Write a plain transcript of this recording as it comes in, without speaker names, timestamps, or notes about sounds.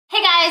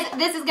guys,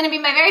 this is going to be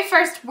my very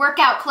first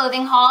workout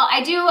clothing haul.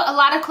 I do a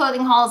lot of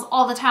clothing hauls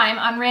all the time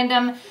on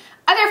random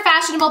other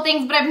fashionable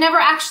things, but I've never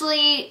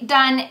actually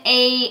done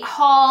a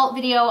haul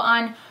video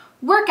on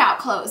workout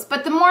clothes.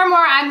 But the more and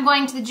more I'm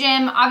going to the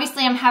gym,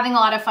 obviously I'm having a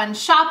lot of fun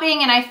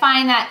shopping, and I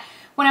find that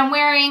when I'm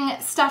wearing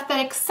stuff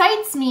that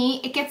excites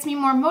me, it gets me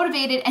more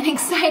motivated and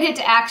excited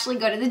to actually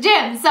go to the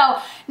gym. So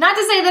not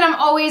to say that I'm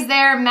always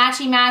there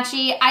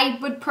matchy-matchy. I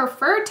would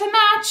prefer to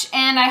match,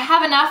 and I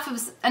have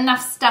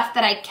enough stuff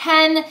that I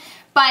can.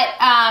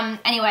 But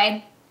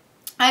anyway,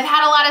 I've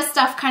had a lot of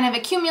stuff kind of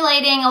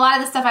accumulating. A lot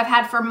of the stuff I've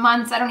had for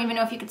months. I don't even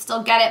know if you could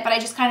still get it, but I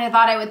just kind of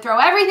thought I would throw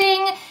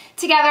everything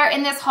together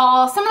in this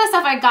haul. Some of the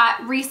stuff I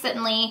got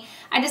recently,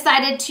 I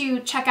decided to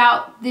check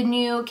out the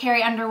new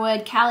Carrie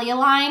Underwood Calia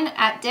line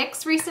at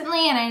Dick's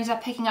recently, and I ended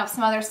up picking up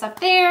some other stuff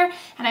there,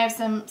 and I have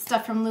some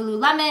stuff from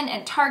Lululemon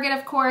and Target,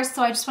 of course,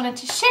 so I just wanted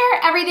to share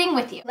everything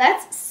with you.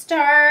 Let's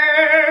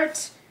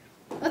start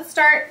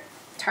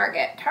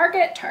Target.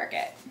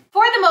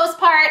 For the most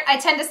part, I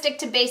tend to stick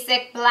to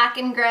basic black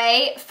and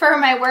gray for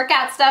my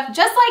workout stuff,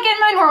 just like in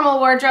my normal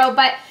wardrobe,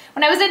 but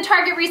when I was in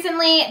Target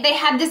recently, they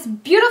had this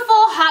beautiful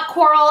hot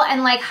coral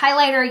and like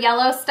highlighter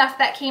yellow stuff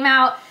that came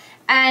out,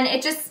 and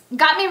it just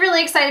got me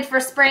really excited for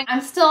spring.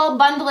 I'm still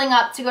bundling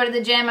up to go to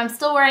the gym. I'm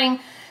still wearing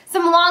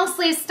some long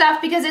sleeve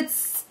stuff because it's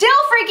still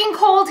freaking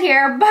cold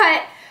here,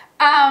 but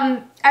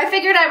I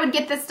figured I would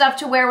get this stuff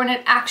to wear when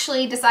it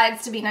actually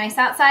decides to be nice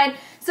outside.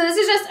 So this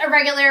is just a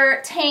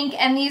regular tank,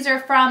 and these are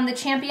from the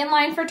Champion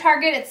line for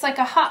Target. It's like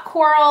a hot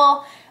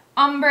coral,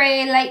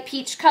 ombre, light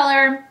peach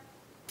color.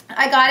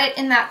 I got it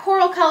in that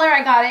coral color.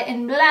 I got it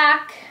in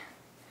black.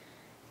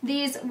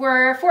 These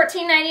were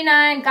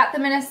 $14.99. Got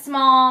them in a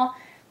small.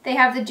 They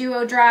have the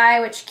Duo Dry,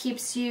 which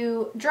keeps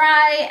you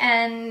dry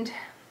and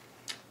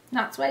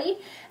not sweaty.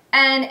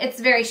 And it's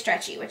very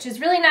stretchy, which is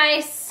really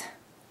nice.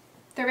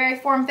 They're very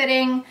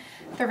form-fitting.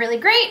 They're really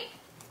great.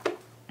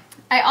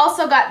 I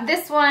also got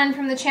this one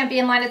from the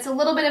Champion line. It's a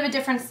little bit of a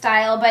different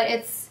style, but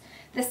it's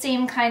the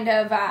same kind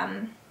of,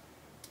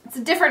 it's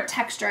a different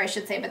texture, I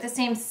should say, but the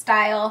same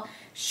style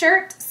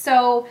shirt.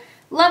 So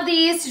love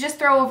these to just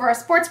throw over a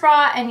sports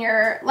bra and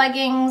your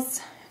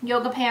leggings,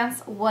 yoga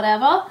pants,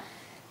 whatever.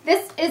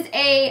 This is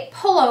a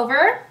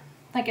pullover.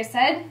 Like I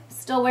said,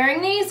 still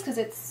wearing these because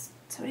it's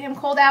so damn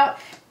cold out.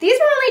 These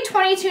were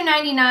only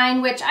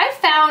 $22.99, which I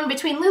found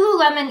between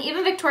Lululemon,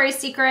 even Victoria's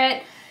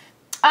Secret.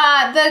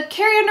 The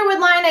Carrie Underwood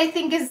line, I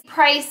think, is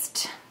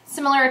priced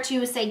similar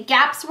to, say,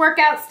 Gap's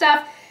workout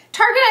stuff.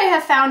 Target I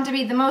have found to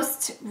be the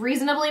most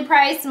reasonably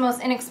priced, the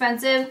most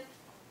inexpensive,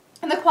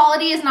 and the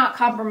quality is not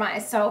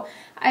compromised. So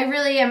I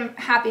really am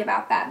happy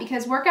about that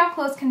because workout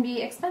clothes can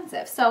be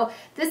expensive. So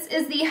this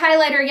is the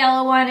highlighter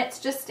yellow one. It's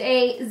just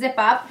a zip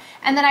up.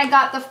 And then I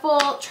got the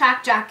full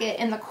track jacket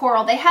in the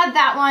coral. They had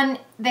that one.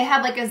 They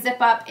had like a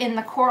zip up in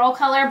the coral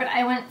color, but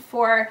I went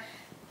for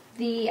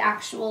the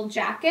actual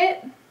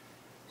jacket.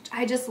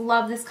 I just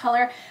love this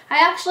color. I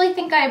actually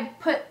think I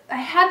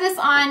had this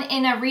on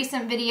in a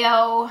recent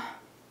video.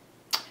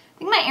 I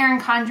think my Erin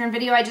Condren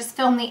video, I just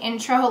filmed the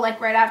intro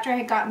like right after I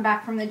had gotten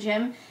back from the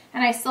gym,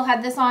 and I still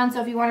had this on,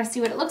 so if you want to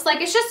see what it looks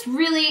like, it's just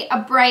really a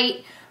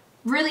bright,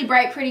 really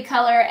bright, pretty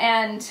color,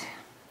 and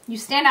you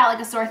stand out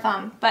like a sore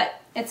thumb,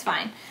 but it's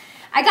fine.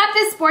 I got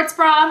this sports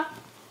bra.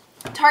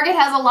 Target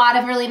has a lot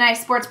of really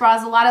nice sports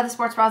bras. A lot of the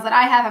sports bras that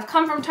I have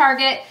come from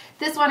Target.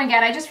 This one,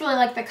 again, I just really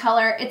like the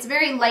color. It's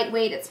very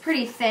lightweight. It's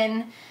pretty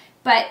thin,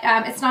 but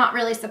it's not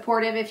really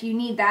supportive. If you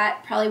need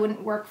that, probably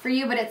wouldn't work for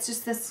you, but it's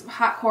just this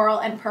hot coral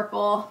and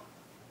purple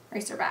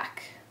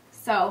Racerback.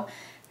 So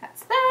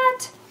that's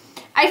that.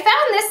 I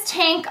found this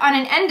tank on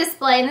an end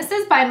display, and this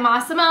is by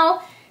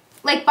Mossimo,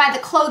 like by the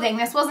clothing.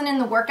 This wasn't in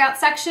the workout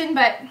section,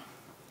 but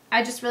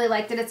I just really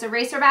liked it. It's a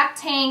Racerback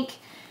tank,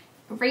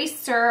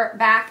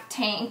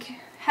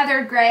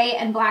 heathered gray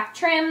and black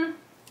trim,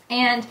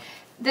 and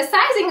the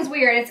sizing is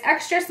weird. It's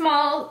extra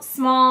small,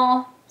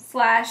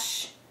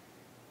 slash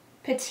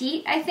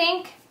petite, I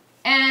think,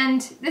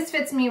 and this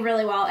fits me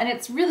really well, and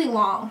it's really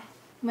long,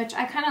 which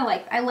I kind of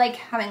like. I like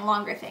having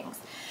longer things.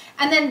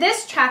 And then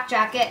this track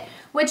jacket,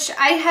 which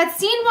I had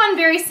seen one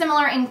very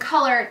similar in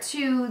color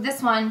to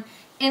this one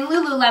in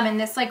Lululemon,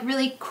 this like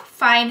really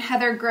fine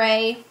heathered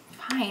gray,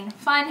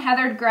 fine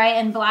heathered gray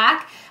and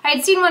black. I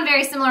had seen one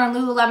very similar in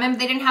Lululemon, but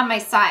they didn't have my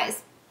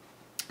size.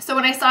 So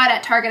when I saw it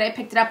at Target, I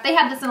picked it up. They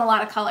had this in a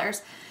lot of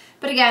colors.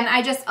 But again,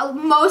 I just,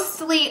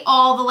 mostly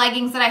all the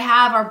leggings that I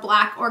have are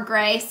black or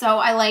gray, so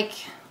I like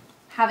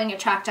having a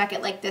track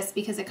jacket like this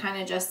because it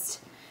kind of just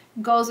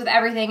goes with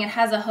everything. It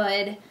has a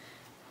hood,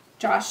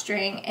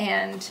 drawstring,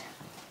 and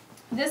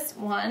this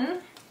one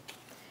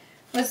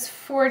was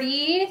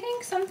 $40, I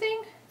think,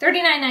 something,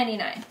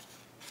 $39.99,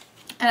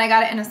 and I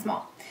got it in a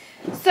small.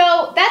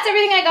 So that's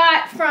everything I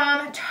got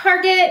from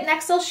Target.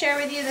 Next I'll share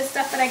with you the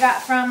stuff that I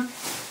got from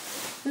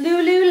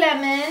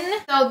Lululemon.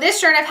 So this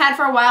shirt I've had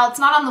for a while. It's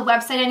not on the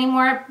website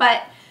anymore,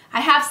 but I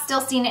have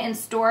still seen it in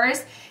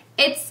stores.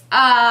 It's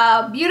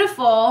a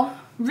beautiful,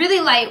 really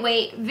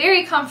lightweight,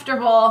 very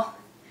comfortable,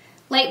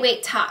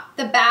 lightweight top.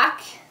 The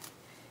back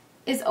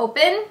is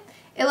open.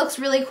 It looks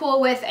really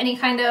cool with any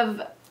kind of,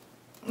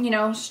 you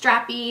know,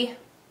 strappy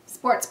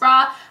sports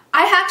bra.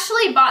 I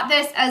actually bought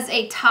this as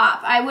a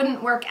top. I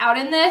wouldn't work out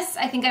in this.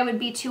 I think I would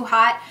be too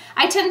hot.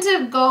 I tend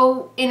to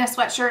go in a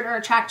sweatshirt or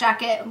a track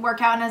jacket and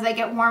work out, and as I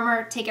get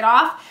warmer, take it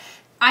off.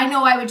 I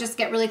know I would just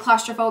get really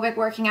claustrophobic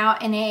working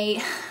out in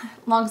a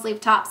long sleeve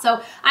top.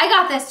 So I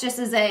got this just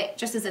as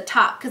a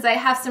top because I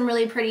have some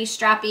really pretty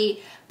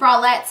strappy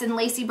bralettes and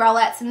lacy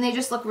bralettes, and they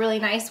just look really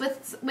nice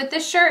with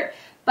this shirt.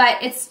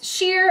 But it's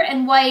sheer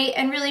and white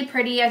and really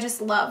pretty. I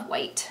just love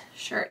white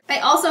shirt. I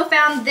also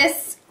found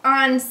this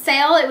on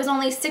sale. It was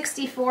only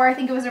 $64. I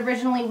think it was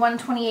originally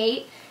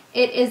 $128.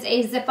 It is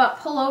a zip-up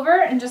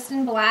pullover and just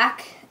in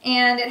black,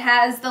 and it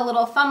has the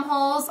little thumb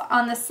holes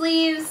on the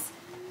sleeves.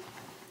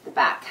 The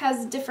back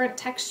has different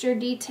texture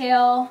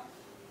detail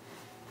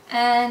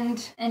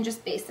and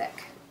just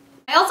basic.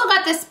 I also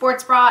got this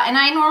sports bra, and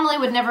I normally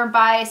would never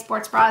buy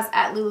sports bras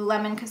at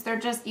Lululemon because they're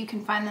just, you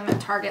can find them at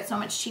Target so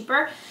much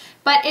cheaper.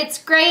 But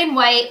it's gray and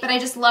white, but I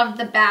just loved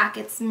the back.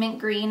 It's mint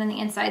green and the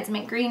inside's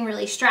mint green,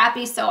 really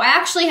strappy. So I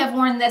actually have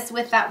worn this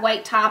with that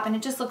white top, and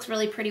it just looks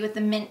really pretty with the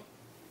mint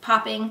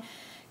popping,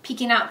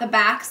 peeking out the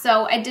back.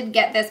 So I did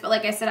get this, but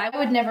like I said, I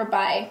would never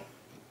buy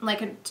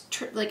like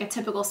a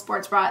typical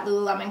sports bra at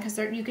Lululemon because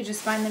you could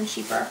just find them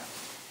cheaper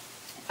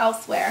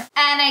elsewhere.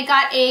 And I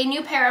got a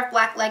new pair of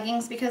black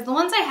leggings because the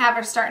ones I have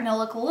are starting to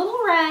look a little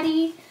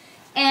ratty.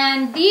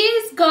 And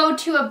these go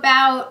to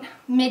about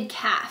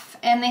mid-calf,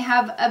 and they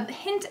have a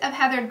hint of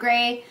heathered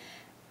gray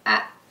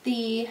at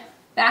the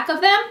back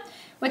of them,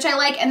 which I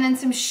like, and then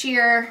some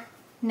sheer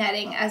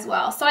netting as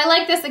well. So I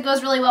like this. It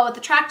goes really well with the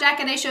track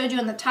jacket I showed you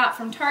in the top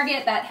from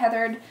Target, that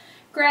heathered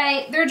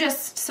gray. They're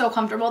just so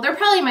comfortable. They're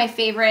probably my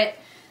favorite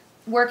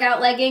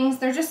workout leggings.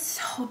 They're just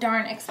so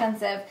darn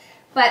expensive.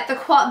 But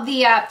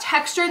the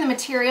texture, the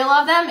material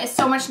of them is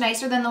so much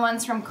nicer than the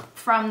ones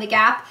from the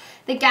Gap.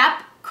 The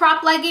Gap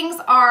crop leggings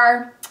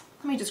are,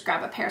 let me just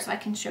grab a pair so I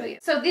can show you.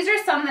 So these are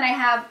some that I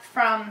have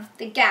from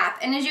the Gap,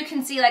 and as you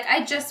can see, like,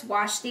 I just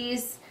washed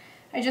these.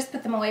 I just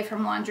put them away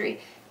from laundry.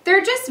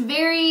 They're just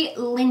very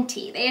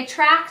linty. They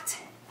attract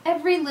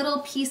every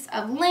little piece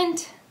of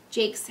lint,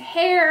 Jake's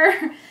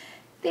hair.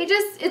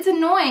 It's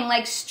annoying,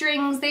 like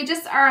strings. They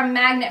just are a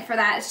magnet for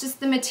that. It's just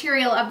the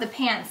material of the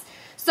pants.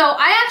 So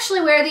I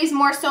actually wear these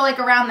more so like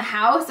around the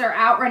house or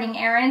out running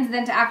errands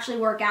than to actually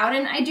work out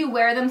in. I do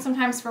wear them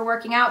sometimes for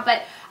working out,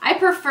 but I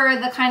prefer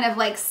the kind of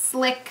like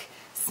slick,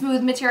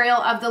 smooth material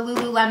of the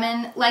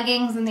Lululemon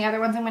leggings and the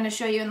other ones I'm going to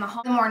show you in the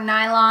haul. The more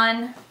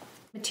nylon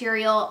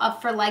material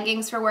for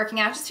leggings for working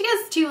out. Just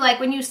because too, like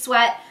when you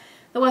sweat,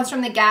 the ones from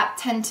the Gap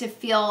tend to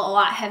feel a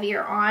lot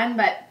heavier on,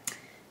 but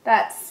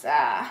that's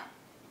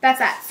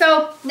that.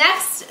 So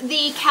next,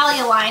 the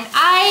Calia line.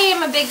 I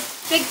am a big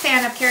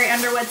fan of Carrie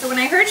Underwood, so when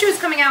I heard she was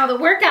coming out with a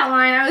workout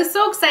line, I was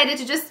so excited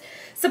to just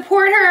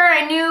support her.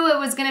 I knew it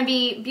was going to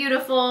be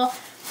beautiful.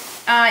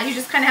 You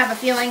just kind of have a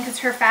feeling because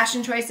her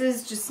fashion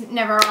choices just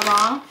never are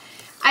wrong.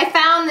 I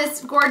found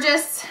this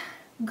gorgeous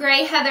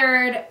gray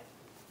heathered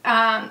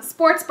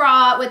sports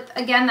bra with,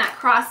 again, that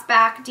cross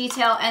back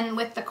detail and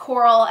with the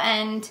coral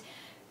and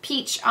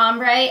peach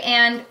ombre,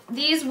 and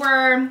these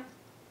were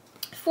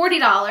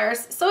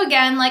 $40. So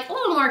again, like a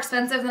little more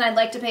expensive than I'd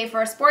like to pay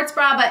for a sports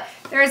bra, but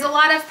there's a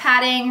lot of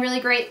padding, really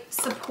great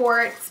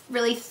support, it's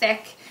really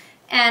thick,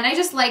 and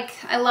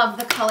I love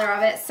the color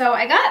of it. So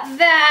I got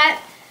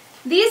that.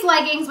 These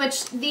leggings,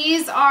 which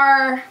these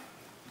are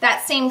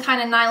that same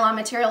kind of nylon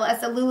material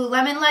as the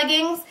Lululemon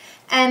leggings,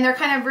 and they're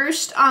kind of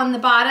ruched on the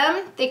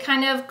bottom. They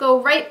kind of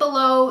go right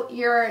below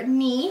your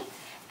knee.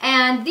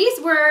 And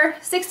these were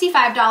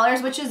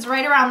 $65, which is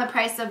right around the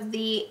price of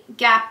the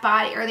Gap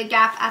body or the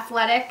Gap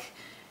athletic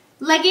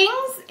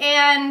leggings,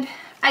 and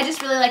I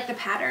just really like the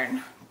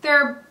pattern.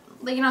 They're,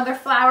 you know, they're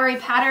flowery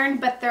pattern,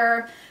 but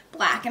they're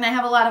black, and I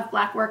have a lot of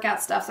black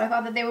workout stuff, so I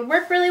thought that they would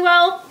work really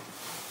well.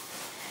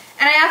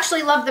 And I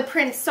actually love the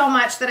print so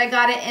much that I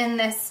got it in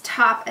this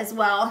top as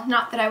well.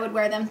 Not that I would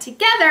wear them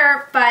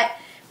together, but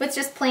with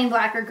just plain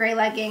black or gray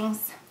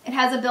leggings. It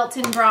has a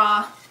built-in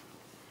bra,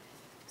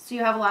 so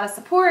you have a lot of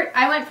support.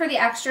 I went for the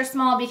extra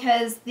small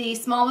because the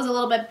small was a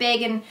little bit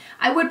big, and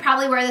I would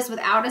probably wear this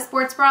without a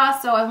sports bra,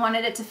 so I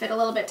wanted it to fit a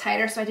little bit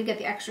tighter, so I did get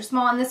the extra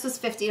small, and this was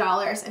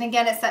 $50. And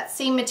again, it's that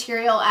same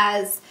material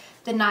as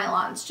the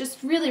nylons,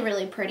 just really,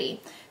 really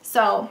pretty.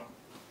 So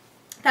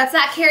that's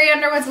that Carrie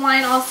Underwood's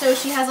line. Also,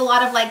 she has a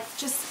lot of like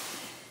just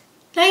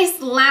nice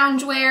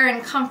loungewear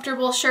and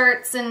comfortable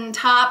shirts and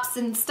tops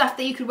and stuff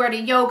that you could wear to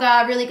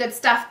yoga, really good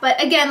stuff.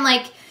 But again,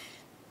 like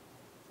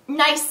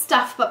nice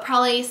stuff, but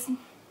probably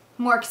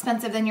more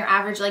expensive than your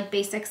average like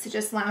basics to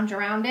just lounge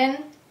around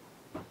in.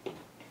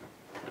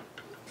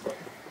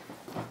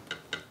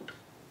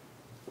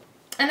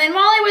 And then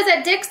while I was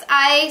at Dick's,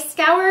 I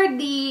scoured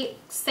the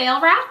sale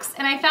racks,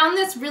 and I found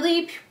this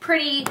really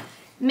pretty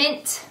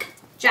mint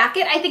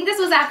jacket. I think this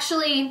was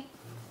actually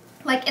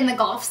like in the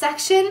golf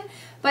section,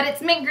 but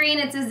it's mint green,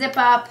 it's a zip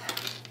up,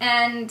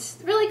 and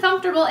really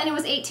comfortable, and it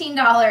was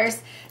 $18.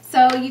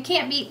 So you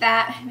can't beat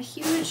that. I have a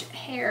huge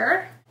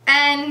hair.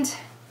 And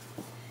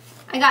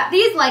I got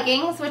these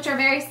leggings, which are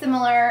very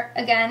similar,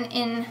 again,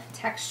 in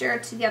texture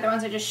to the other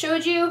ones I just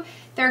showed you.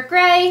 They're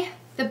gray.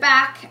 The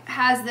back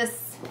has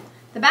this,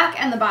 the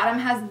back and the bottom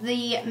has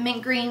the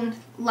mint green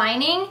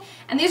lining.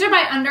 And these are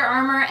by Under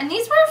Armour. And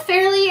these were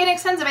fairly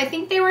inexpensive. I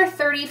think they were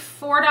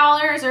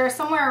 $34 or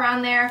somewhere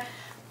around there.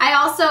 I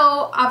also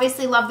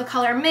obviously love the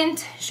color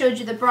mint. Showed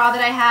you the bra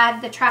that I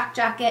had, the track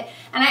jacket.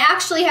 And I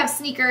actually have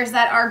sneakers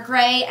that are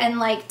gray and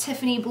like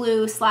Tiffany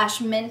blue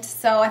 / mint.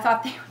 So I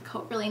thought they would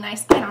go really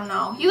nice. I don't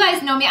know. You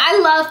guys know me. I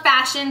love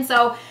fashion,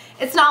 so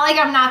it's not like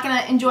I'm not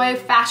gonna enjoy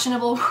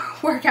fashionable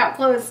workout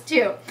clothes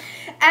too.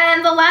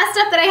 And the last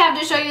stuff that I have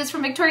to show you is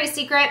from Victoria's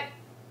Secret.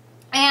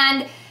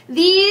 And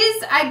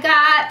these I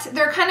got,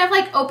 they're kind of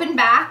like open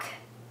back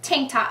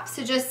tank tops.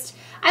 So just,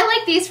 I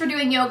like these for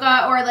doing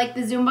yoga or like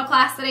the Zumba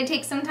class that I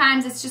take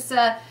sometimes. It's just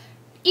a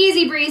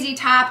easy breezy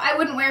top. I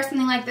wouldn't wear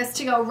something like this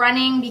to go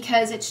running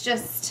because it's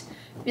just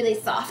really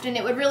soft and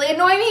it would really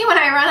annoy me when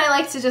I run. I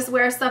like to just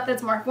wear stuff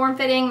that's more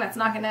form-fitting, that's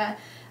not gonna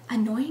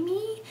annoy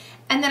me.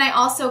 And then I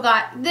also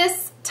got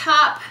this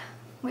top,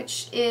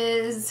 which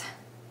is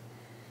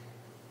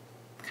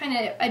kind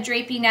of a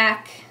drapey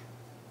neck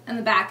and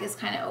the back is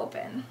kind of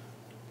open.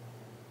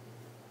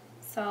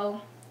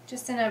 So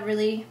just in a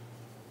really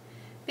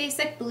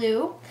basic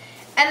blue.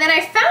 And then I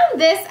found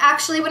this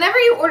actually, whenever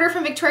you order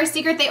from Victoria's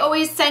Secret, they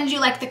always send you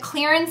like the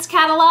clearance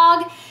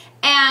catalog,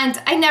 and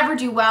I never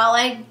do well.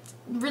 I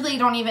really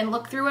don't even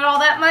look through it all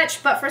that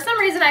much, but for some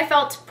reason I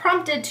felt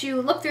prompted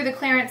to look through the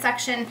clearance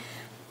section,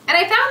 and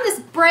I found this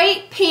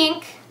bright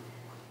pink,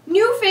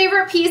 new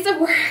favorite piece of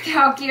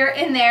workout gear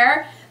in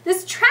there,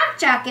 this track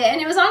jacket, and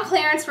it was on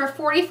clearance for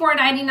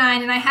 $44.99,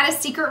 and I had a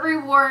secret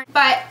reward,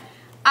 but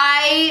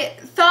I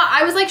thought,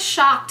 I was like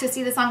shocked to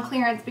see this on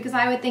clearance because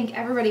I would think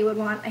everybody would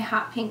want a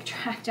hot pink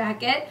track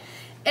jacket.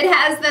 It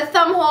has the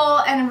thumb hole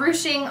and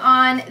ruching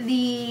on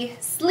the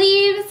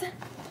sleeves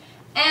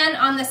and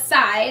on the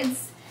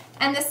sides.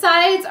 And the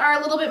sides are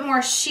a little bit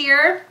more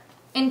sheer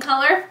in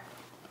color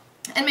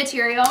and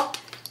material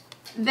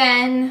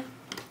than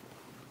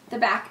the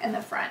back and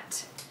the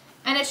front.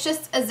 And it's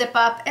just a zip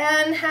up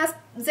and has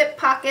zip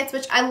pockets,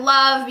 which I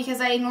love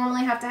because I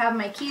normally have to have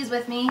my keys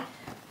with me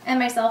and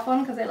my cell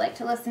phone because I like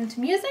to listen to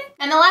music.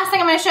 And the last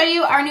thing I'm going to show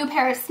you are a new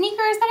pair of sneakers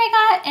that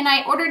I got, and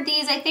I ordered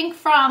these I think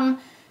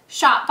from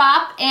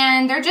Shopbop,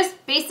 and they're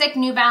just basic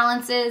New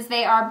Balances.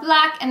 They are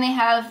black and they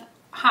have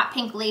hot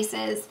pink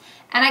laces,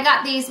 and I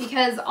got these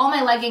because all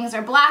my leggings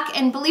are black,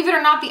 and believe it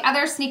or not, the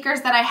other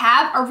sneakers that I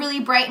have are really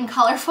bright and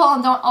colorful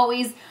and don't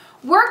always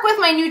work with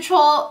my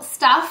neutral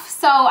stuff,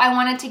 so I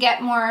wanted to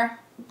get more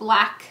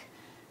black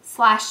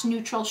 /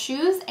 neutral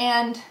shoes,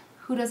 and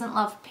who doesn't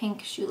love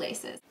pink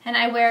shoelaces? And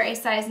I wear a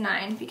size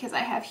 9 because I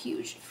have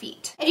huge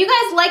feet. If you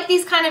guys like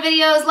these kind of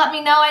videos, let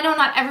me know. I know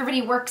not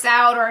everybody works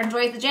out or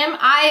enjoys the gym.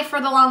 I, for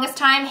the longest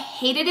time,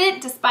 hated it,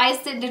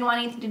 despised it, didn't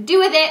want anything to do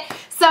with it.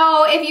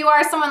 So if you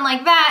are someone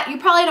like that, you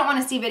probably don't want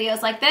to see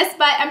videos like this,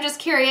 but I'm just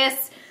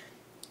curious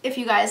if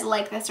you guys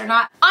like this or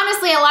not.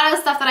 Honestly, a lot of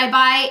the stuff that I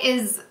buy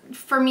is,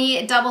 for me,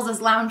 it doubles as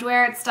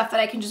loungewear. It's stuff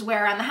that I can just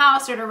wear around the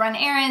house or to run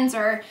errands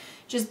or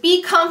just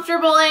be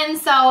comfortable in.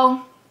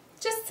 So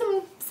just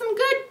some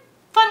good,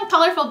 fun,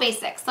 colorful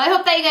basics. So I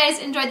hope that you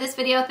guys enjoyed this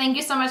video. Thank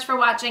you so much for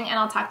watching, and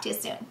I'll talk to you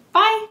soon.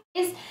 Bye!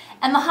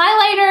 And the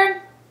highlighter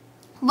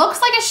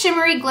looks like a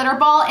shimmery glitter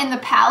ball in the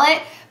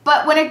palette,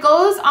 but when it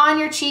goes on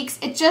your cheeks,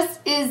 it just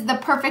is the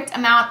perfect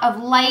amount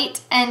of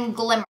light and glimmer.